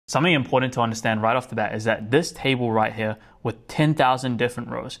Something important to understand right off the bat is that this table right here with 10,000 different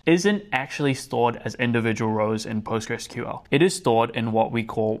rows isn't actually stored as individual rows in PostgreSQL. It is stored in what we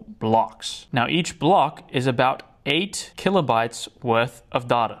call blocks. Now each block is about 8 kilobytes worth of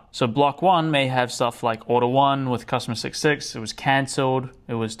data. So block 1 may have stuff like order 1 with customer 66, it was cancelled,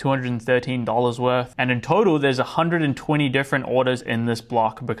 it was $213 worth, and in total there's 120 different orders in this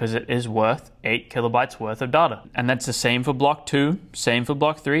block because it is worth 8 kilobytes worth of data. And that's the same for block 2, same for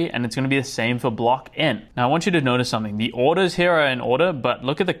block 3, and it's going to be the same for block N. Now I want you to notice something. The orders here are in order, but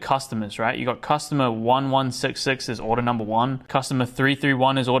look at the customers, right? You got customer 1166 is order number 1, customer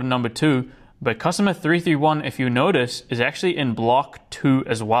 331 is order number 2, but customer 331, if you notice, is actually in block 2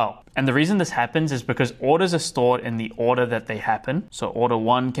 as well. And the reason this happens is because orders are stored in the order that they happen. So order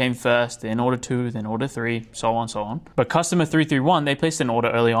 1 came first, then order 2, then order 3, so on, so on. But customer 331, they placed an order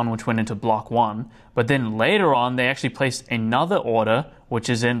early on which went into block 1. But then later on, they actually placed another order which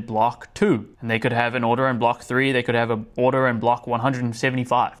is in block 2. And they could have an order in block 3, they could have an order in block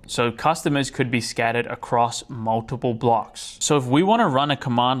 175. So customers could be scattered across multiple blocks. So if we want to run a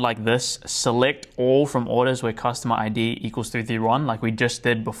command like this, select all from orders where customer ID equals 331, like we just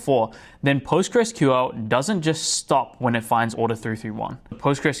did before, then PostgreSQL doesn't just stop when it finds order 331.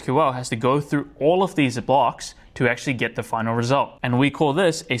 PostgreSQL has to go through all of these blocks to actually get the final result. And we call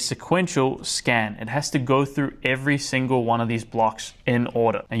this a sequential scan. It has to go through every single one of these blocks in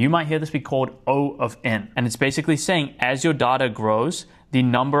order. And you might hear this be called O of N. And it's basically saying as your data grows, the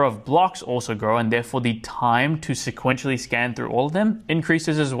number of blocks also grow, and therefore the time to sequentially scan through all of them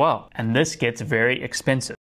increases as well. And this gets very expensive.